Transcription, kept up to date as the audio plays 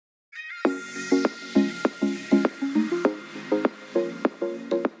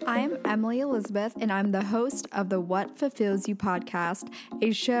Emily Elizabeth, and I'm the host of the What Fulfills You podcast,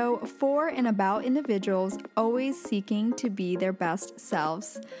 a show for and about individuals always seeking to be their best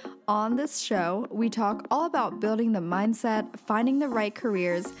selves. On this show, we talk all about building the mindset, finding the right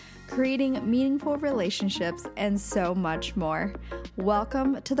careers, creating meaningful relationships, and so much more.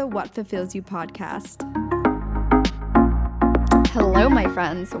 Welcome to the What Fulfills You podcast. Hello, my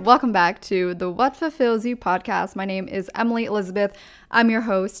friends. Welcome back to the What Fulfills You podcast. My name is Emily Elizabeth. I'm your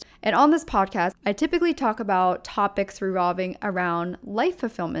host. And on this podcast, I typically talk about topics revolving around life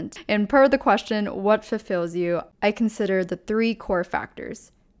fulfillment. And per the question, what fulfills you, I consider the three core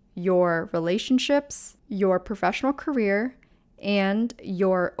factors: your relationships, your professional career, and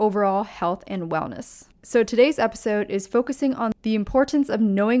your overall health and wellness. So today's episode is focusing on the importance of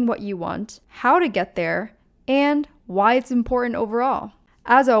knowing what you want, how to get there, and why it's important overall.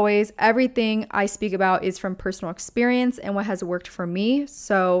 As always, everything I speak about is from personal experience and what has worked for me.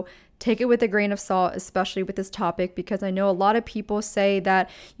 So take it with a grain of salt, especially with this topic, because I know a lot of people say that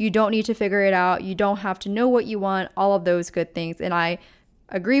you don't need to figure it out. You don't have to know what you want, all of those good things. And I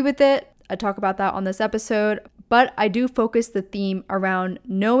agree with it. I talk about that on this episode, but I do focus the theme around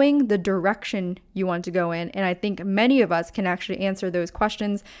knowing the direction you want to go in. And I think many of us can actually answer those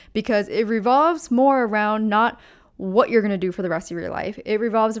questions because it revolves more around not what you're going to do for the rest of your life. It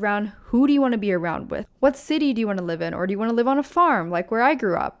revolves around who do you want to be around with? What city do you want to live in? Or do you want to live on a farm like where I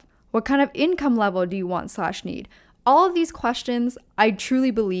grew up? What kind of income level do you want/need? All of these questions, I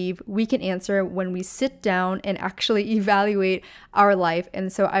truly believe we can answer when we sit down and actually evaluate our life.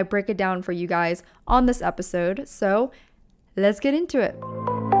 And so I break it down for you guys on this episode. So let's get into it.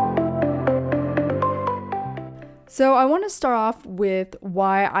 So I want to start off with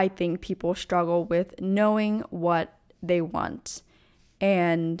why I think people struggle with knowing what they want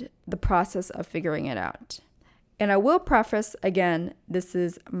and the process of figuring it out. And I will preface, again, this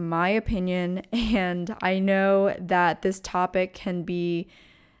is my opinion, and I know that this topic can be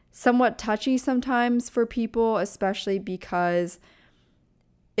somewhat touchy sometimes for people, especially because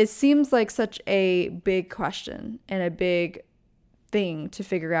it seems like such a big question and a big thing to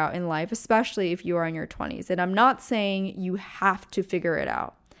figure out in life, especially if you are in your 20s. And I'm not saying you have to figure it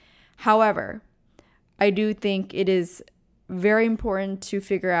out. However, I do think it is very important to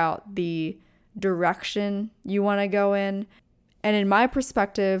figure out the direction you want to go in. And in my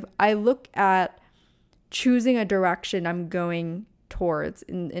perspective, I look at choosing a direction I'm going towards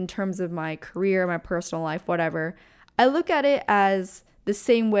in terms of my career, my personal life, whatever. I look at it as the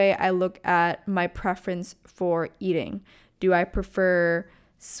same way I look at my preference for eating. Do I prefer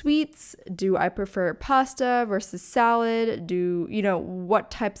sweets? Do I prefer pasta versus salad?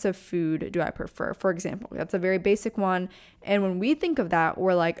 What types of food do I prefer? For example, that's a very basic one. And when we think of that,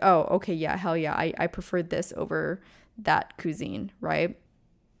 we're like, oh, okay, yeah, hell yeah, I prefer this over that cuisine, right?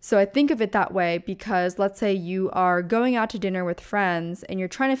 So I think of it that way because let's say you are going out to dinner with friends and you're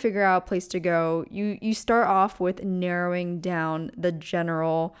trying to figure out a place to go. You start off with narrowing down the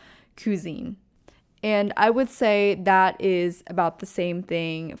general cuisine. And I would say that is about the same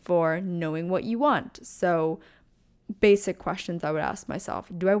thing for knowing what you want. So basic questions I would ask myself: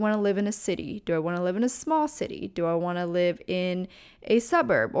 do I want to live in a city? Do I want to live in a small city? Do I want to live in a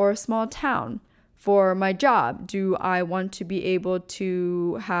suburb or a small town? For my job, do I want to be able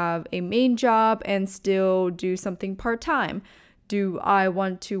to have a main job and still do something part-time? Do I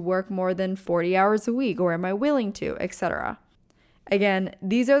want to work more than 40 hours a week, or am I willing to, etc.? Again,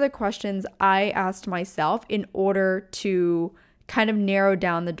 these are the questions I asked myself in order to kind of narrow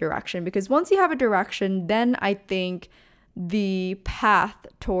down the direction. Because once you have a direction, then I think the path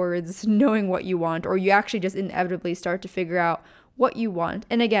towards knowing what you want, or you actually just inevitably start to figure out what you want.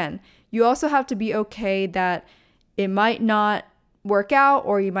 And again, you also have to be okay that it might not work out,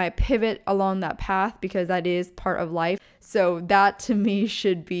 or you might pivot along that path, because that is part of life. So that to me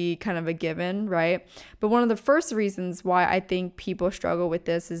should be kind of a given, right? But one of the first reasons why I think people struggle with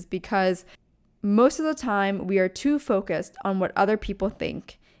this is because most of the time we are too focused on what other people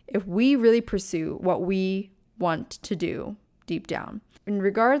think if we really pursue what we want to do deep down. In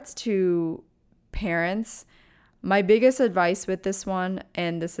regards to parents, my biggest advice with this one,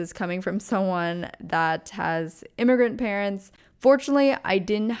 and this is coming from someone that has immigrant parents, fortunately, I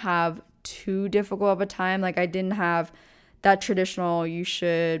didn't have too difficult of a time. Like, I didn't have that traditional, you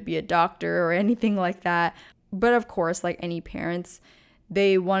should be a doctor or anything like that. But of course, like any parents,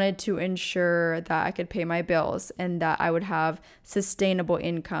 they wanted to ensure that I could pay my bills and that I would have sustainable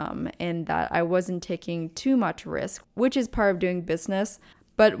income and that I wasn't taking too much risk, which is part of doing business.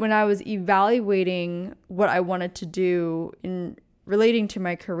 But when I was evaluating what I wanted to do in relating to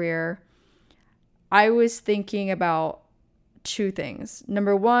my career, I was thinking about two things.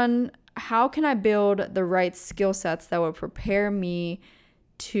 Number one, how can I build the right skill sets that would prepare me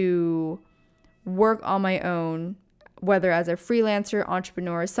to work on my own, whether as a freelancer,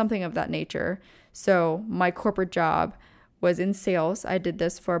 entrepreneur, something of that nature. So my corporate job was in sales. I did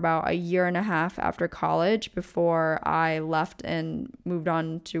this for about a year and a half after college before I left and moved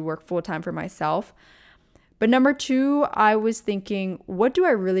on to work full-time for myself. But number two, I was thinking, what do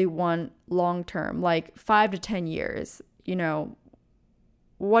I really want long term, like 5 to 10 years?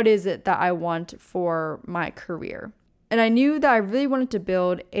 What is it that I want for my career? And I knew that I really wanted to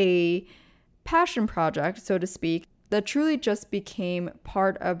build a passion project, so to speak, that truly just became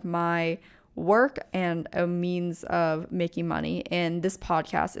part of my work and a means of making money. And this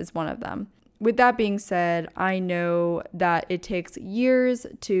podcast is one of them. With that being said, I know that it takes years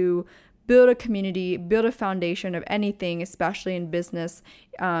to build a community, build a foundation of anything, especially in business,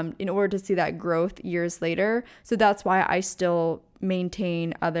 in order to see that growth years later. So that's why I still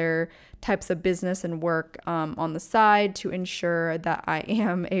maintain other types of business and work on the side to ensure that I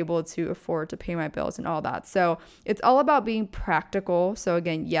am able to afford to pay my bills and all that. So it's all about being practical. So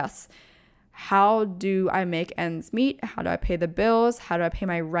again, yes, how do I make ends meet? How do I pay the bills? How do I pay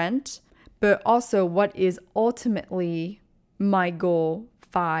my rent? But also, what is ultimately my goal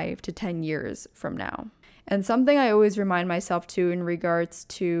 5 to 10 years from now? And something I always remind myself to in regards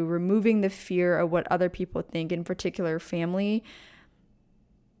to removing the fear of what other people think, in particular family,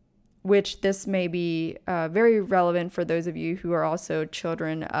 which this may be very relevant for those of you who are also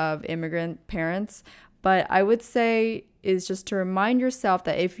children of immigrant parents. But I would say is just to remind yourself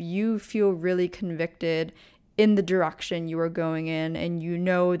that if you feel really convicted in the direction you are going in, and you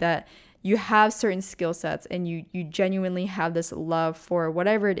know that you have certain skill sets and you genuinely have this love for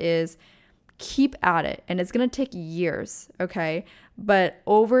whatever it is, keep at it. And it's going to take years, okay? But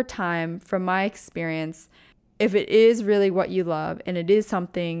over time, from my experience, if it is really what you love and it is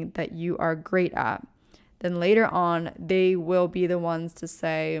something that you are great at, then later on, they will be the ones to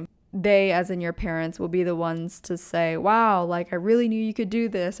say, they, as in your parents, will be the ones to say, wow, like I really knew you could do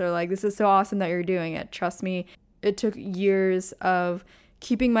this, or like, this is so awesome that you're doing it. Trust me, it took years of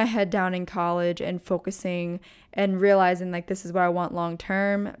keeping my head down in college and focusing and realizing like this is what I want long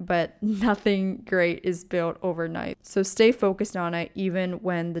term, but nothing great is built overnight. So stay focused on it even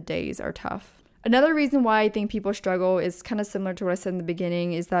when the days are tough. Another reason why I think people struggle is kind of similar to what I said in the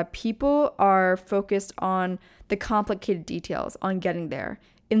beginning, is that people are focused on the complicated details, on getting there,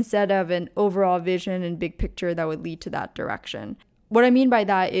 instead of an overall vision and big picture that would lead to that direction. What I mean by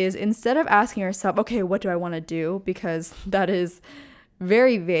that is, instead of asking yourself, okay, what do I want to do? Because that is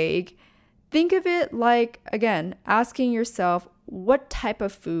very vague. Think of it like, again, asking yourself, what type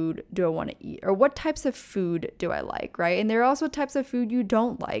of food do I want to eat? Or what types of food do I like, right? And there are also types of food you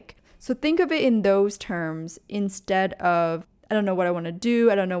don't like. So think of it in those terms instead of, I don't know what I want to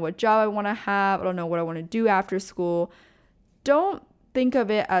do. I don't know what job I want to have. I don't know what I want to do after school. Don't think of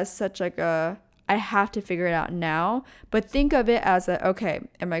it as such like a, I have to figure it out now, but think of it as a, okay,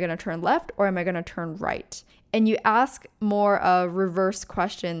 am I going to turn left or am I going to turn right? And you ask more of reverse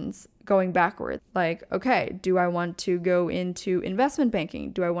questions going backward. Like, okay, do I want to go into investment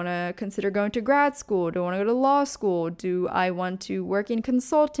banking? Do I want to consider going to grad school? Do I want to go to law school? Do I want to work in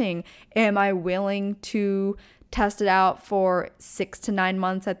consulting? Am I willing to test it out for 6 to 9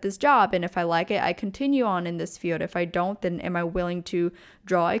 months at this job? And if I like it, I continue on in this field. If I don't, then am I willing to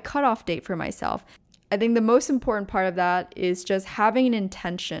draw a cutoff date for myself? I think the most important part of that is just having an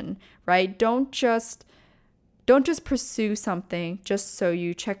intention, right? Don't just pursue something just so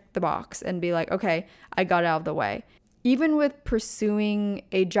you check the box and be like, okay, I got it out of the way. Even with pursuing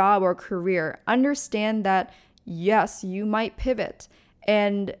a job or career, understand that yes, you might pivot,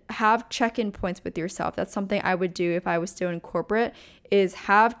 and have check-in points with yourself. That's something I would do if I was still in corporate, is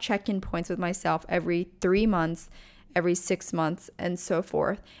have check-in points with myself every 3 months, every 6 months, and so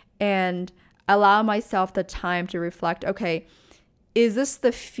forth. And allow myself the time to reflect, okay, is this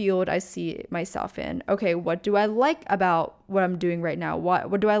the field I see myself in? Okay, what do I like about what I'm doing right now?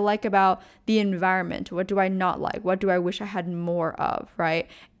 What do I like about the environment? What do I not like? What do I wish I had more of, right?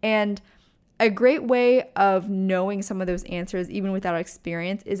 And a great way of knowing some of those answers, even without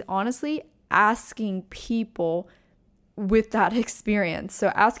experience, is honestly asking people with that experience. So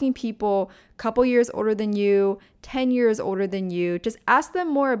asking people a couple years older than you, 10 years older than you, just ask them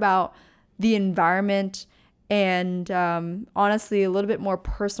more about the environment, and honestly, a little bit more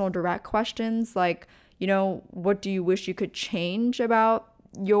personal, direct questions like, what do you wish you could change about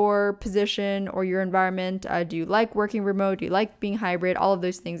your position or your environment? Do you like working remote? Do you like being hybrid? All of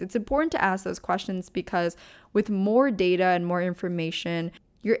those things. It's important to ask those questions because with more data and more information,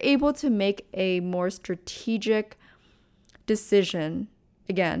 you're able to make a more strategic decision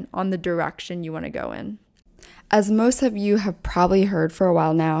again, on the direction you want to go in. As most of you have probably heard for a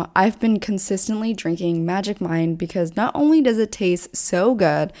while now, I've been consistently drinking Magic Mind because not only does it taste so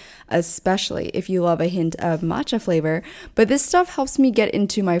good, especially if you love a hint of matcha flavor, but this stuff helps me get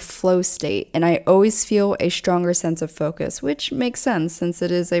into my flow state and I always feel a stronger sense of focus, which makes sense since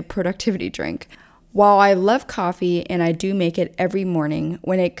it is a productivity drink. While I love coffee and I do make it every morning,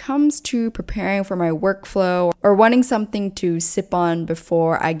 when it comes to preparing for my workflow or wanting something to sip on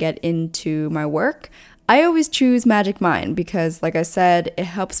before I get into my work, I always choose Magic Mind because, like I said, it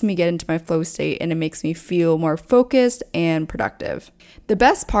helps me get into my flow state and it makes me feel more focused and productive. The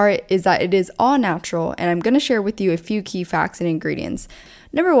best part is that it is all natural, and I'm going to share with you a few key facts and ingredients.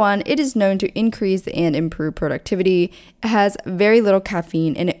 Number one, it is known to increase and improve productivity. It has very little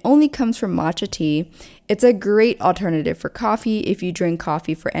caffeine and it only comes from matcha tea. It's a great alternative for coffee if you drink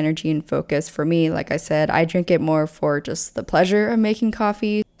coffee for energy and focus. For me, like I said, I drink it more for just the pleasure of making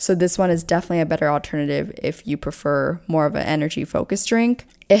coffee. So this one is definitely a better alternative if you prefer more of an energy focused drink.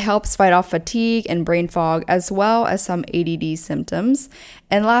 It helps fight off fatigue and brain fog as well as some ADD symptoms.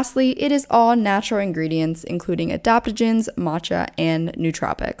 And lastly, it is all natural ingredients including adaptogens, matcha, and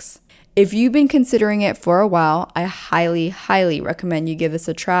nootropics. If you've been considering it for a while, I highly, highly recommend you give this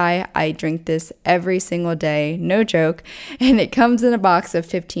a try. I drink this every single day, no joke, and it comes in a box of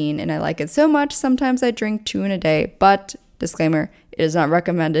 15 and I like it so much, sometimes I drink 2 in a day, but disclaimer, it is not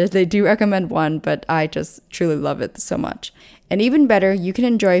recommended. They do recommend 1, but I just truly love it so much. And even better, you can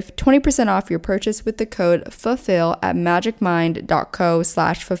enjoy 20% off your purchase with the code FULFILL at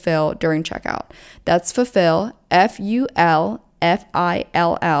magicmind.co/fulfill during checkout. That's fulfill, FULFILL,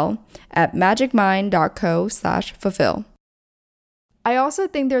 at magicmind.co/fulfill. I also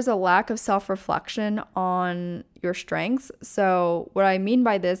think there's a lack of self-reflection on your strengths. So what I mean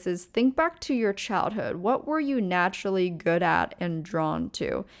by this is think back to your childhood. What were you naturally good at and drawn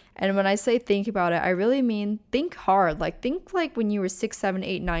to? And when I say think about it, I really mean think hard. Think like when you were 6, 7,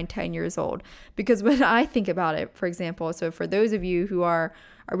 8, 9, 10 years old. Because when I think about it, for example, so for those of you who are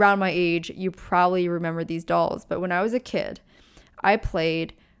around my age, you probably remember these dolls. But when I was a kid, I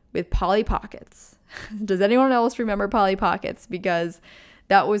played with Polly Pockets. Does anyone else remember Polly Pockets? Because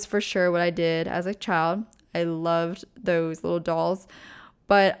that was for sure what I did as a child. I loved those little dolls.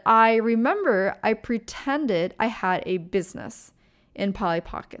 But I remember I pretended I had a business in Polly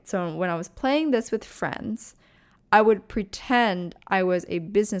Pockets. So when I was playing this with friends, I would pretend I was a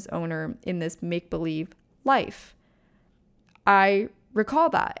business owner in this make-believe life. I recall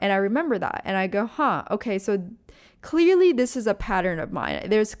that and I remember that and I go, okay, so clearly this is a pattern of mine.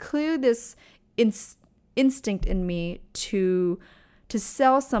 There's clearly this instinct in me to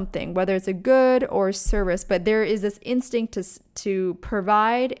sell something, whether it's a good or a service, but there is this instinct to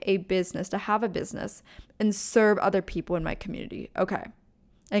provide a business, to have a business and serve other people in my community. Okay.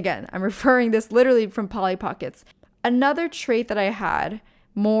 Again, I'm referring this literally from Polly Pockets. Another trait that I had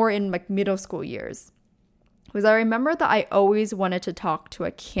more in like middle school years was I remember that I always wanted to talk to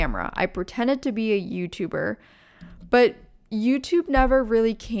a camera. I pretended to be a YouTuber, but YouTube never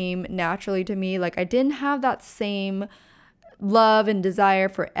really came naturally to me. Like I didn't have that same love and desire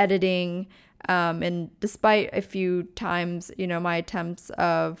for editing. And despite a few times, my attempts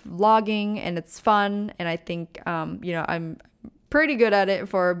of vlogging and it's fun. And I think, I'm pretty good at it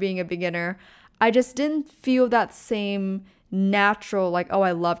for being a beginner. I just didn't feel that same natural, like, oh,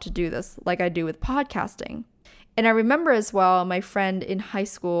 I love to do this like I do with podcasting. And I remember as well, my friend in high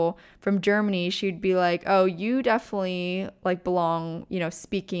school from Germany, she'd be like, oh, you definitely like belong,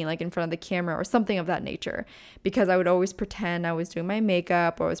 speaking like in front of the camera or something of that nature. Because I would always pretend I was doing my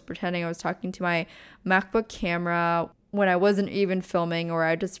makeup or I was pretending I was talking to my MacBook camera when I wasn't even filming, or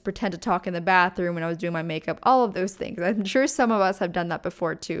I just pretend to talk in the bathroom when I was doing my makeup, all of those things. I'm sure some of us have done that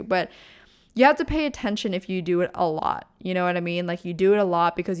before too, but you have to pay attention if you do it a lot. You know what I mean? Like you do it a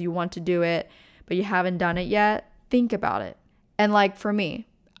lot because you want to do it, but you haven't done it yet. Think about it. And like for me,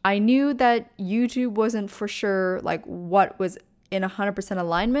 I knew that YouTube wasn't for sure like what was in 100%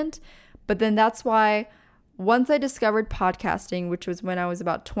 alignment, but then that's why once I discovered podcasting, which was when I was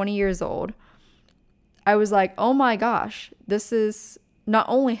about 20 years old, I was like, oh my gosh, this is not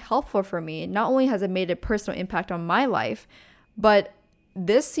only helpful for me, not only has it made a personal impact on my life, but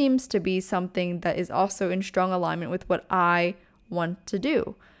this seems to be something that is also in strong alignment with what I want to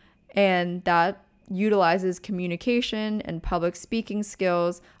do. And that utilizes communication and public speaking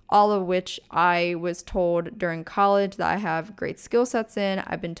skills, all of which I was told during college that I have great skill sets in.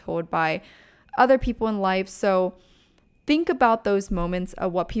 I've been told by other people in life. So think about those moments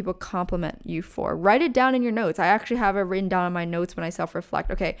of what people compliment you for. Write it down in your notes. I actually have it written down in my notes when I self-reflect.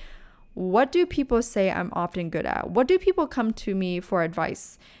 Okay, what do people say I'm often good at? What do people come to me for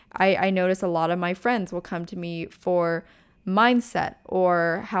advice? I notice a lot of my friends will come to me for mindset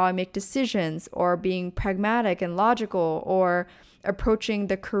or how I make decisions or being pragmatic and logical or approaching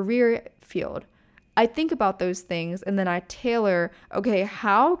the career field. I think about those things and then I tailor, okay,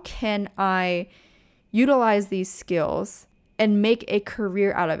 how can I utilize these skills and make a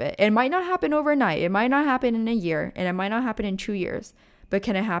career out of it? It might not happen overnight. It might not happen in a year, and it might not happen in 2 years, but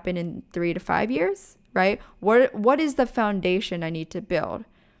can it happen in 3 to 5 years, right? What is the foundation I need to build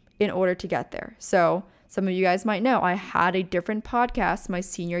in order to get there? So some of you guys might know I had a different podcast my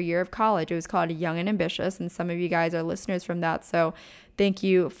senior year of college. It was called Young and Ambitious, and some of you guys are listeners from that. So thank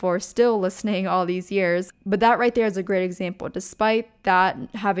you for still listening all these years. But that right there is a great example. Despite that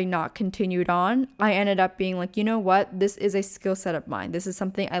having not continued on, I ended up being like, you know what? This is a skill set of mine. This is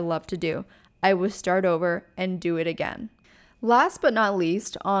something I love to do. I will start over and do it again. Last but not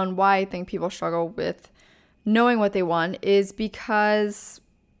least, on why I think people struggle with knowing what they want is because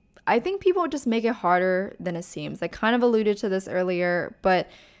I think people just make it harder than it seems. I kind of alluded to this earlier, but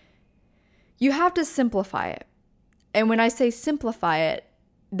you have to simplify it. And when I say simplify it,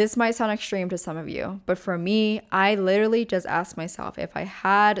 this might sound extreme to some of you, but for me, I literally just ask myself, if I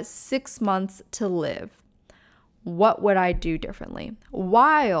had 6 months to live, what would I do differently?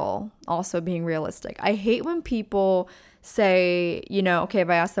 While also being realistic. I hate when people say, okay, if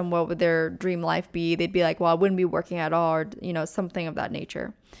I ask them what would their dream life be, they'd be like, well, I wouldn't be working at all, or, something of that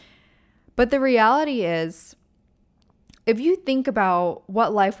nature. But the reality is, if you think about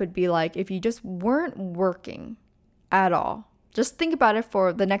what life would be like if you just weren't working at all, just think about it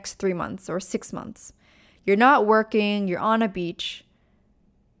for the next 3 months or 6 months. You're not working, you're on a beach.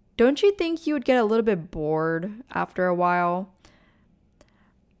 Don't you think you would get a little bit bored after a while?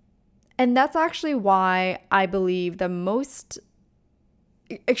 And that's actually why I believe the most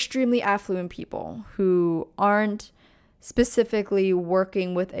extremely affluent people who aren't specifically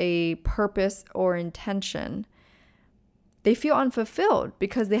working with a purpose or intention, they feel unfulfilled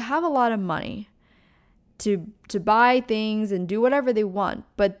because they have a lot of money to buy things and do whatever they want,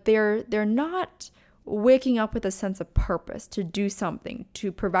 but they're not waking up with a sense of purpose to do something,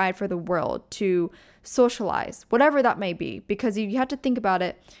 to provide for the world, to socialize, whatever that may be. Because you have to think about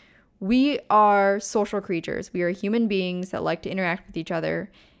it, we are social creatures. We are human beings that like to interact with each other.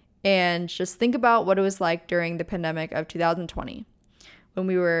 And just think about what it was like during the pandemic of 2020, when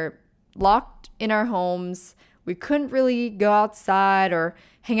we were locked in our homes. We couldn't really go outside or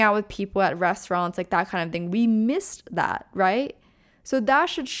hang out with people at restaurants, like that kind of thing. We missed that, right? So that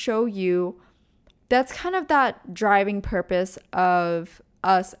should show you that's kind of that driving purpose of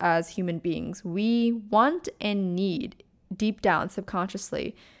us as human beings. We want and need, deep down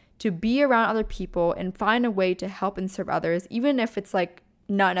subconsciously, to be around other people and find a way to help and serve others, even if it's like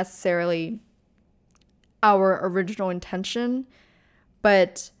not necessarily our original intention,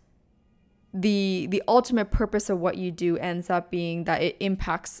 but the ultimate purpose of what you do ends up being that it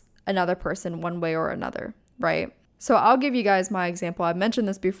impacts another person one way or another, right? So I'll give you guys my example. I've mentioned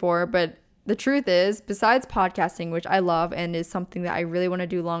this before, but the truth is, besides podcasting, which I love and is something that I really want to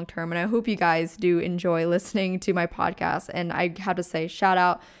do long term, and I hope you guys do enjoy listening to my podcast, and I have to say shout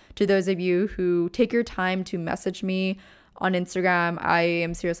out to those of you who take your time to message me on Instagram. I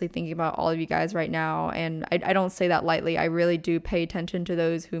am seriously thinking about all of you guys right now, and I don't say that lightly. I really do pay attention to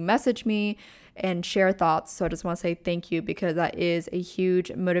those who message me and share thoughts. So I just want to say thank you, because that is a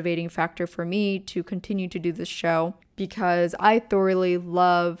huge motivating factor for me to continue to do this show, because I thoroughly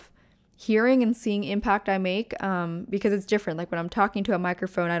love hearing and seeing impact I make, because it's different. Like when I'm talking to a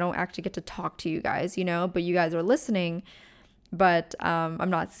microphone, I don't actually get to talk to you guys, but you guys are listening, but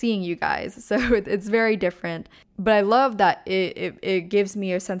I'm not seeing you guys. So it's very different. But I love that it gives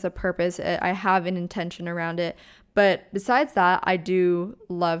me a sense of purpose. I have an intention around it. But besides that, I do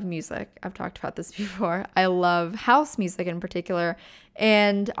love music. I've talked about this before. I love house music in particular.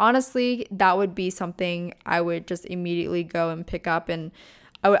 And honestly, that would be something I would just immediately go and pick up. And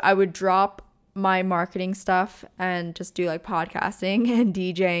I would drop my marketing stuff and just do like podcasting and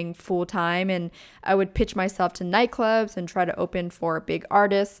DJing full time. And I would pitch myself to nightclubs and try to open for big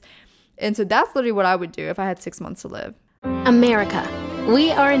artists. And so that's literally what I would do if I had 6 months to live. America.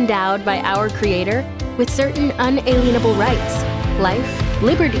 We are endowed by our Creator with certain unalienable rights: life,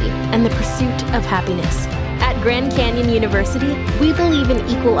 liberty, and the pursuit of happiness. At Grand Canyon University, we believe in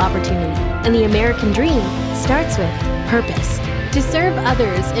equal opportunity, and the American dream starts with purpose. To serve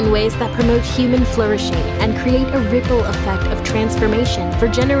others in ways that promote human flourishing and create a ripple effect of transformation for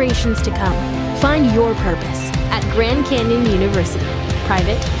generations to come. Find your purpose at Grand Canyon University.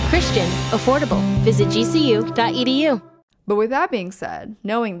 Private, Christian, affordable. Visit gcu.edu. But with that being said,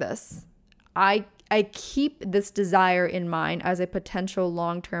 knowing this, I keep this desire in mind as a potential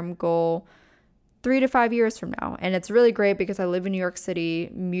long-term goal 3 to 5 years from now. And it's really great because I live in New York City.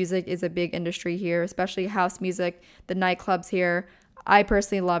 Music is a big industry here, especially house music, the nightclubs here. I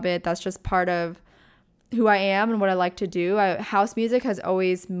personally love it. That's just part of who I am and what I like to do. House music has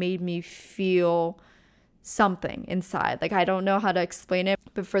always made me feel something inside. Like, I don't know how to explain it,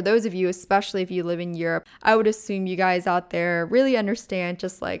 but for those of you, especially if you live in Europe, I would assume you guys out there really understand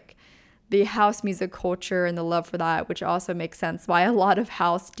just like the house music culture and the love for that, which also makes sense why a lot of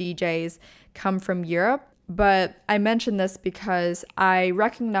house DJs come from Europe. But I mention this because I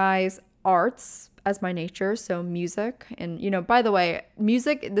recognize arts as my nature, so music. And, by the way,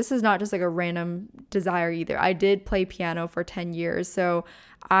 music, this is not just like a random desire either. I did play piano for 10 years, so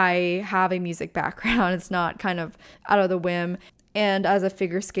I have a music background. It's not kind of out of the whim. And as a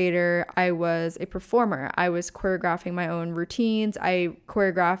figure skater, I was a performer. I was choreographing my own routines. I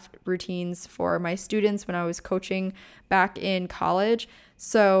choreographed routines for my students when I was coaching back in college.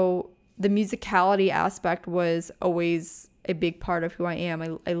 So the musicality aspect was always a big part of who I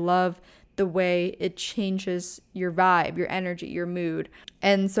am. I love the way it changes your vibe, your energy, your mood.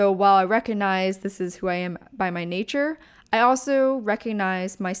 And so while I recognize this is who I am by my nature, I also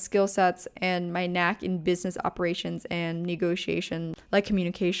recognize my skill sets and my knack in business operations and negotiation, like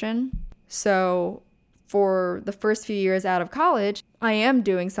communication. So for the first few years out of college, I am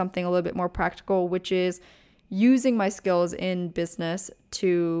doing something a little bit more practical, which is using my skills in business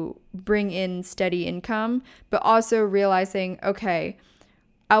to bring in steady income, but also realizing, okay,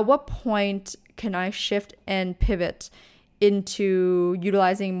 at what point can I shift and pivot into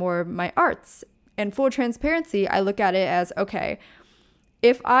utilizing more of my arts? And full transparency, I look at it as, okay,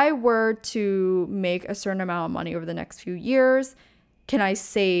 if I were to make a certain amount of money over the next few years, can I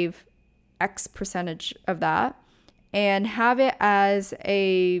save X percentage of that and have it as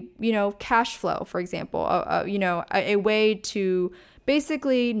a, cash flow, for example, a way to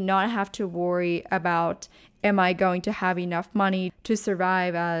basically not have to worry about, am I going to have enough money to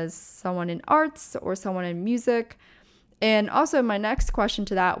survive as someone in arts or someone in music? And also my next question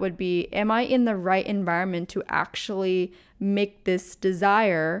to that would be, am I in the right environment to actually make this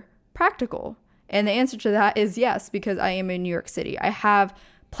desire practical? And the answer to that is yes, because I am in New York City. I have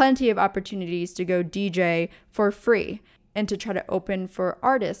plenty of opportunities to go DJ for free and to try to open for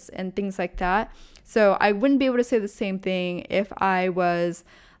artists and things like that. So I wouldn't be able to say the same thing if I was,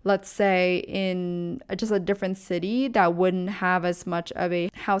 let's say, in just a different city that wouldn't have as much of a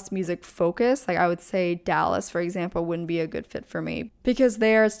house music focus. Like I would say Dallas, for example, wouldn't be a good fit for me because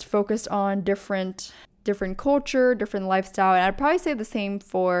there it's focused on different culture, different lifestyle. And I'd probably say the same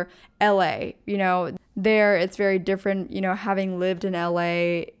for LA. There it's very different. Having lived in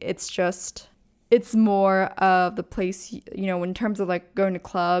LA, it's more of the place, in terms of like going to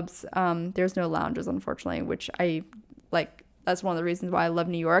clubs, there's no lounges, unfortunately, which I like. That's one of the reasons why I love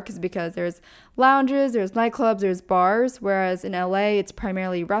New York, is because there's lounges, there's nightclubs, there's bars, whereas in LA, it's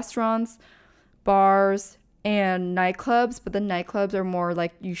primarily restaurants, bars, and nightclubs. But the nightclubs are more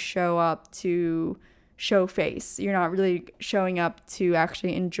like you show up to show face. You're not really showing up to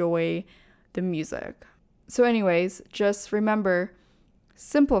actually enjoy the music. So anyways, just remember,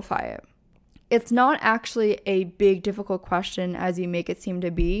 simplify it. It's not actually a big, difficult question as you make it seem to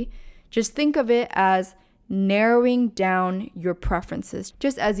be. Just think of it as narrowing down your preferences,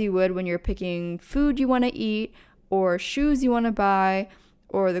 just as you would when you're picking food you want to eat or shoes you want to buy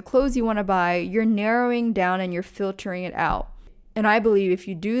or the clothes you want to buy. You're narrowing down and you're filtering it out. And I believe if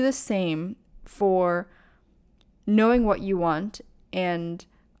you do the same for knowing what you want and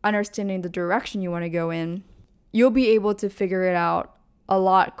understanding the direction you want to go in, you'll be able to figure it out a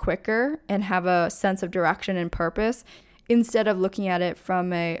lot quicker and have a sense of direction and purpose instead of looking at it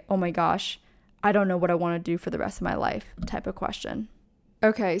from a, oh my gosh, I don't know what I want to do for the rest of my life type of question.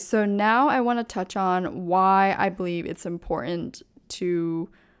 Okay, so now I want to touch on why I believe it's important to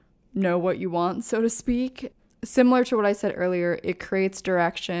know what you want, so to speak. Similar to what I said earlier, it creates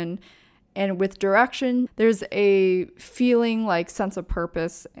direction. And with direction, there's a feeling like sense of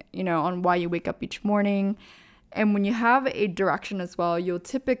purpose, on why you wake up each morning. And when you have a direction as well, you'll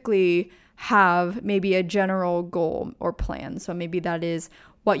typically have maybe a general goal or plan. So maybe that is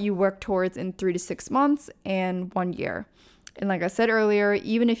what you work towards in 3 to 6 months and 1 year. And like I said earlier,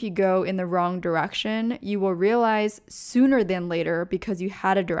 even if you go in the wrong direction, you will realize sooner than later because you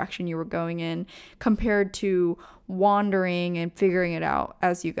had a direction you were going in compared to wandering and figuring it out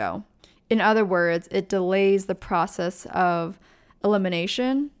as you go. In other words, it delays the process of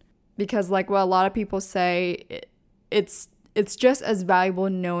elimination because like what a lot of people say, it's just as valuable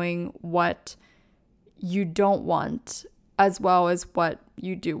knowing what you don't want as well as what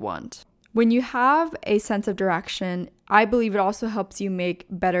you do want. When you have a sense of direction, I believe it also helps you make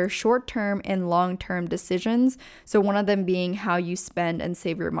better short-term and long-term decisions. So one of them being how you spend and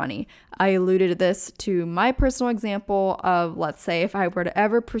save your money. I alluded to this to my personal example of, let's say, if I were to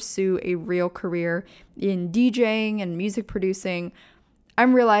ever pursue a real career in DJing and music producing,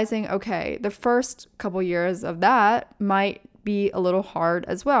 I'm realizing, okay, the first couple years of that might be a little hard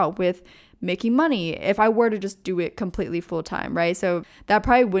as well with making money if I were to just do it completely full time, right? So that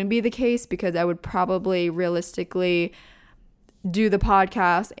probably wouldn't be the case because I would probably realistically do the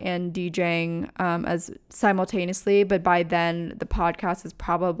podcast and DJing as simultaneously. But by then, the podcast is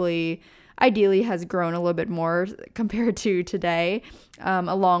probably ideally has grown a little bit more compared to today,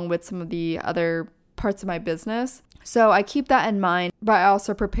 along with some of the other parts of my business. So I keep that in mind, but I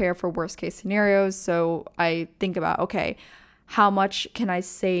also prepare for worst case scenarios. So I think about, okay, how much can I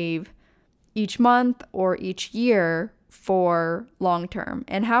save each month or each year for long term?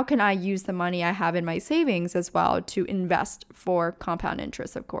 And how can I use the money I have in my savings as well to invest for compound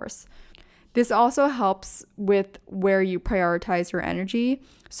interest, of course. This also helps with where you prioritize your energy.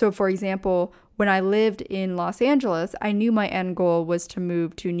 So for example, when I lived in Los Angeles, I knew my end goal was to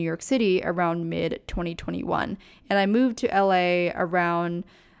move to New York City around mid-2021. And I moved to LA around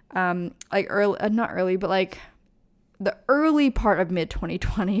the early part of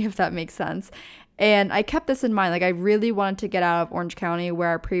mid-2020, if that makes sense. And I kept this in mind. Like, I really wanted to get out of Orange County,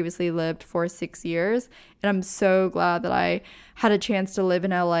 where I previously lived for 6 years. And I'm so glad that I had a chance to live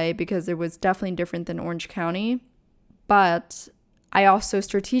in LA because it was definitely different than Orange County. But I also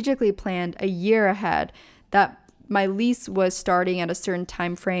strategically planned a year ahead that my lease was starting at a certain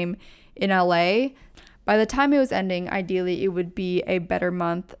time frame in LA. By the time it was ending, ideally, it would be a better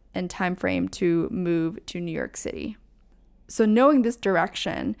month and time frame to move to New York City. So knowing this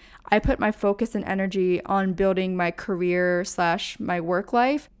direction, I put my focus and energy on building my career / my work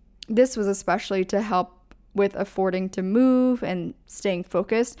life. This was especially to help with affording to move and staying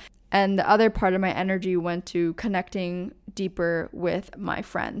focused. And the other part of my energy went to connecting deeper with my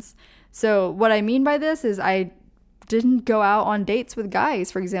friends. So what I mean by this is I didn't go out on dates with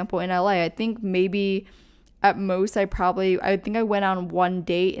guys, for example, in LA. I think maybe at most I think I went on one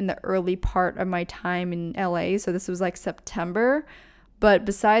date in the early part of my time in LA. So this was like September. But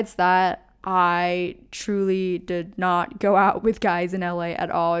besides that, I truly did not go out with guys in LA at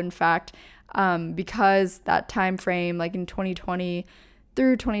all. In fact, because that time frame, like in 2020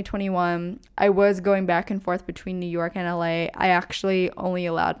 through 2021, I was going back and forth between New York and LA. I actually only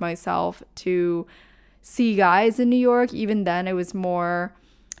allowed myself to see guys in New York. Even then, it was more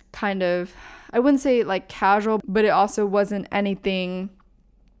kind of, I wouldn't say like casual, but it also wasn't anything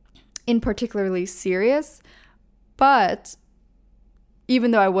in particularly serious. But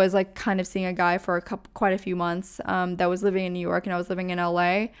even though I was like kind of seeing a guy for quite a few months that was living in New York and I was living in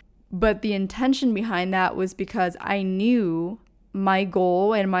LA, but the intention behind that was because I knew my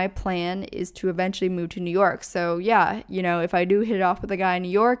goal and my plan is to eventually move to New York. So yeah, if I do hit it off with a guy in New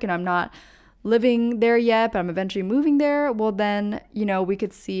York and I'm not living there yet, but I'm eventually moving there, well then, we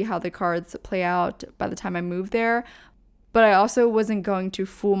could see how the cards play out by the time I move there. But I also wasn't going to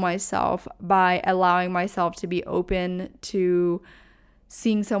fool myself by allowing myself to be open to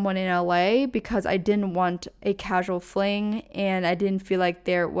seeing someone in LA because I didn't want a casual fling and I didn't feel like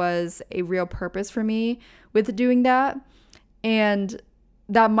there was a real purpose for me with doing that. And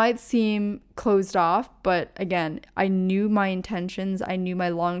that might seem closed off, but again, I knew my intentions. I knew my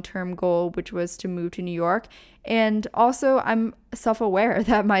long-term goal, which was to move to New York. And also, I'm self-aware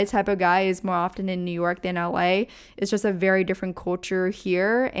that my type of guy is more often in New York than LA. It's just a very different culture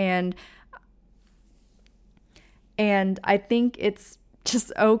here. And I think it's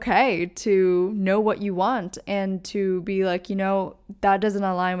just okay to know what you want and to be like, that doesn't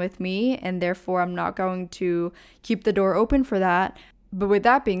align with me, and therefore I'm not going to keep the door open for that. But with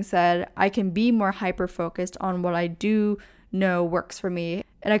that being said, I can be more hyper-focused on what I do know works for me,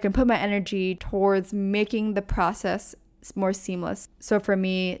 and I can put my energy towards making the process more seamless. So for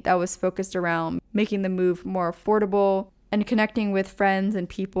me, that was focused around making the move more affordable and connecting with friends and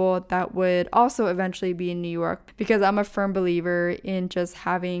people that would also eventually be in New York, because I'm a firm believer in just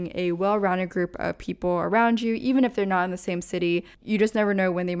having a well-rounded group of people around you, even if they're not in the same city. You just never know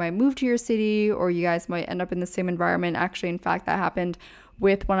when they might move to your city or you guys might end up in the same environment. Actually, in fact, that happened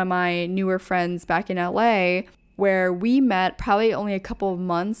with one of my newer friends back in LA, where we met probably only a couple of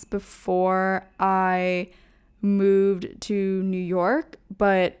months before I moved to New York,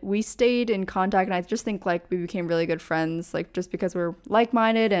 but we stayed in contact, and I just think like we became really good friends, like just because we're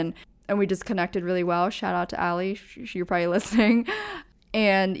like-minded and we just connected really well. Shout out to Allie, you're probably listening.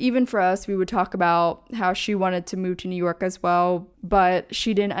 And even for us, we would talk about how she wanted to move to New York as well, but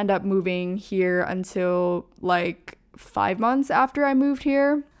she didn't end up moving here until like 5 months after I moved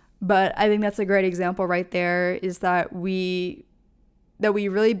here. But I think that's a great example right there, is that we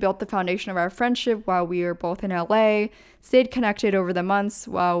really built the foundation of our friendship while we were both in LA, stayed connected over the months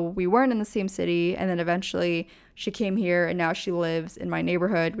while we weren't in the same city, and then eventually she came here and now she lives in my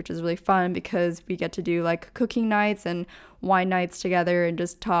neighborhood, which is really fun because we get to do like cooking nights and wine nights together and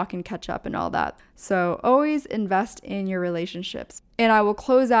just talk and catch up and all that. So always invest in your relationships. And I will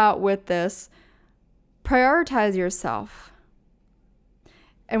close out with this: prioritize yourself.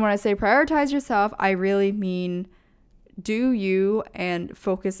 And when I say prioritize yourself, I really mean do you and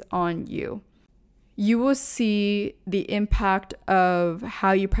focus on you. You will see the impact of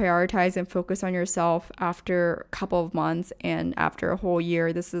how you prioritize and focus on yourself after a couple of months and after a whole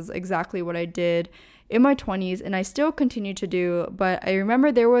year. This is exactly what I did in my 20s and I still continue to do. But I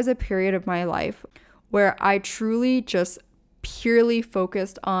remember there was a period of my life where I truly just purely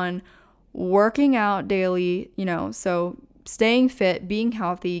focused on working out daily, so staying fit, being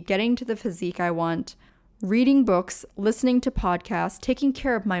healthy, getting to the physique I want, reading books, listening to podcasts, taking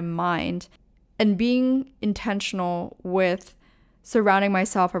care of my mind, and being intentional with surrounding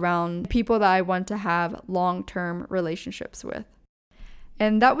myself around people that I want to have long-term relationships with.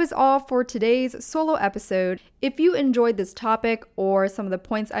 And that was all for today's solo episode. If you enjoyed this topic or some of the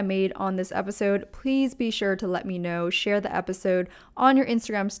points I made on this episode, please be sure to let me know. Share the episode on your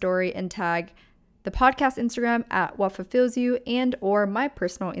Instagram story and tag the podcast Instagram at What Fulfills You and or my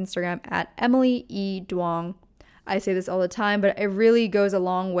personal Instagram at Emily E. Duong. I say this all the time, but it really goes a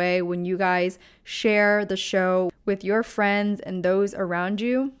long way when you guys share the show with your friends and those around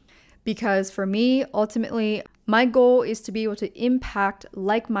you. Because for me, ultimately, my goal is to be able to impact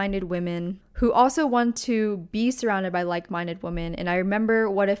like-minded women who also want to be surrounded by like-minded women. And I remember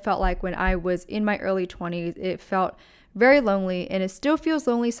what it felt like when I was in my early 20s. It felt very lonely, and it still feels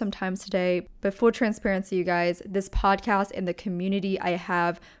lonely sometimes today. But full transparency, you guys, this podcast and the community I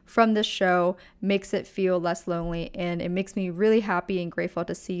have from this show makes it feel less lonely, and it makes me really happy and grateful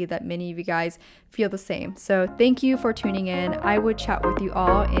to see that many of you guys feel the same. So thank you for tuning in. I would chat with you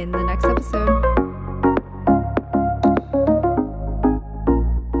all in the next episode.